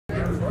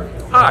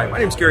Hi, my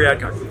name is Gary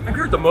Adcock. I'm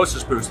here at the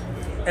Mo-Sys booth,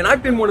 and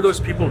I've been one of those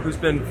people who's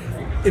been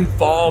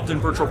involved in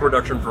virtual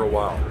production for a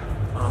while.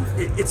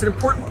 It's an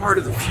important part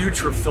of the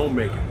future of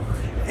filmmaking.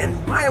 And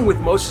why I'm with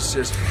Mo-Sys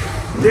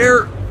is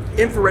their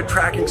infrared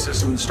tracking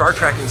system, the star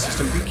tracking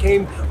system,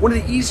 became one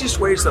of the easiest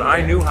ways that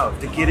I knew how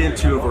to get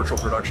into virtual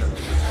production.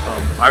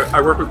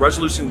 I work with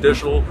Resolution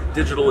Digital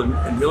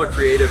and Miller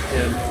Creative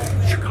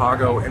in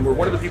Chicago, and we're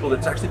one of the people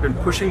that's actually been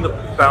pushing the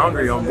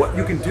boundary on what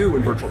you can do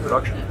in virtual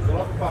production.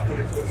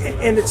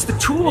 And it's the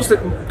tools that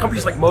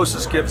companies like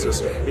Mo-Sys gives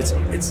us.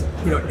 It's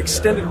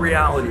extended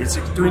reality, it's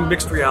doing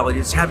mixed reality,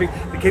 it's having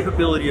the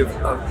capability of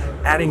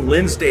adding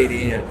lens data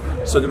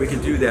in so that we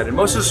can do that. And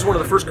Mo-Sys is one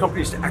of the first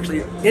companies to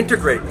actually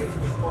integrate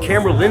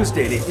camera lens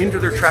data into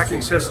their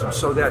tracking system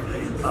so that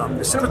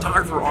the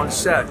cinematographer on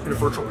set in a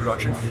virtual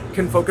production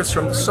can focus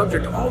from the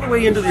subject all the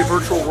way into the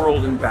virtual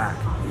world and back.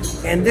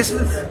 And this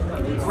is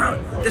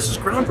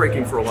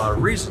groundbreaking for a lot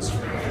of reasons.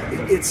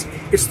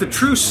 It's the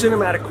true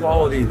cinematic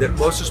quality that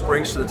Mo-Sys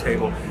brings to the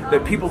table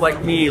that people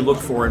like me look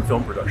for in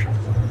film production.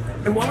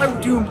 And while I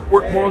do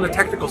work more on the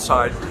technical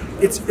side,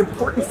 it's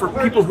important for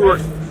people who are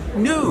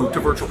new to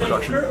virtual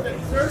production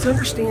to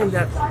understand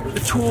that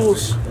the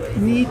tools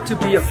need to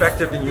be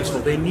effective and useful.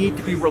 They need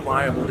to be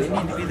reliable. They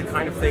need to be the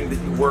kind of thing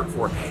that you work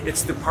for.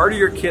 It's the part of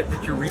your kit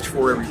that you reach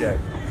for every day.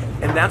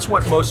 And that's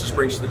what Mo-Sys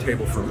brings to the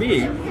table for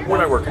me when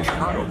I work in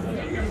Chicago.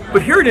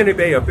 But here at NAB,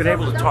 I've been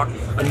able to talk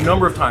a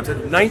number of times.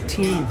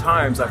 19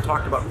 times I've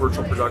talked about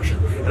virtual production.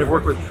 And I've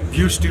worked with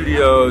View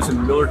Studios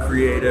and Miller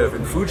Creative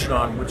and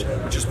Fujinon, which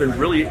has been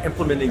really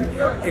implementing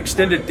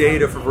extended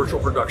data for virtual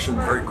production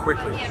very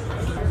quickly.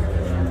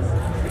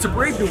 It's a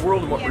brave new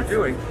world in what we're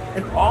doing,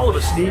 and all of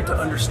us need to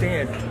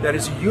understand that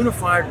it's a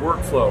unified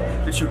workflow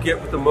that you get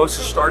with the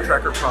Mo-Sys Star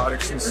Tracker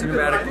products and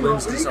cinematic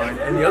lens design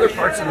and the other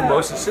parts of the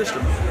Mo-Sys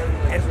system.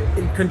 And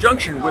in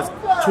conjunction with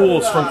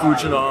tools from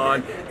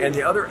Fujinon and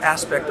the other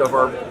aspect of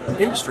our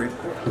industry,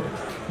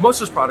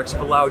 Mo-Sys products have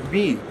allowed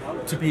me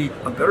to be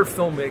a better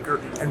filmmaker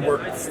and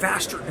work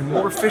faster and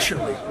more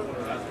efficiently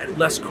at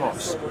less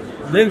cost.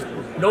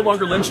 No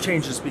longer lens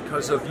changes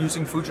because of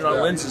using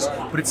Fujinon lenses,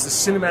 but it's the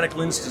cinematic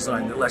lens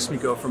design that lets me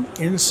go from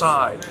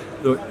inside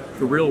the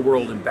real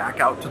world and back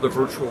out to the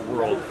virtual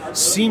world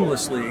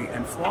seamlessly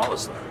and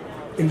flawlessly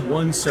in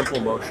one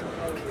simple motion.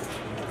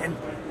 And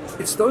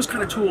it's those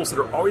kind of tools that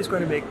are always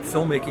going to make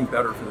filmmaking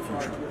better for the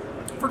future.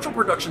 Virtual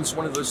production is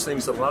one of those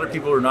things that a lot of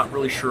people are not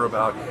really sure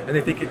about, and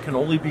they think it can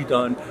only be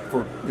done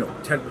for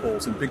tent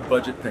poles and big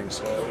budget things.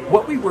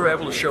 What we were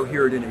able to show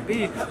here at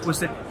NAB was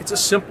that it's a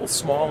simple,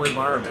 small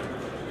environment.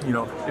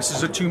 This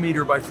is a 2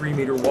 meter by 3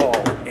 meter wall,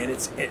 and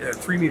it's a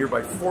 3 meter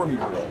by 4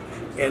 meter wall,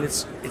 and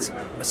it's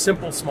a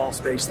simple, small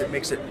space that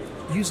makes it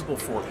usable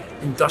for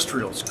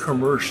industrials,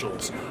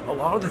 commercials, a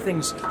lot of the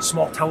things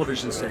small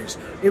television settings,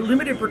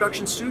 limited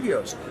production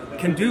studios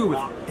can do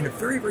in a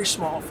very, very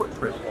small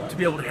footprint to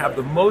be able to have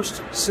the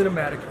most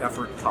cinematic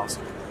effort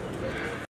possible.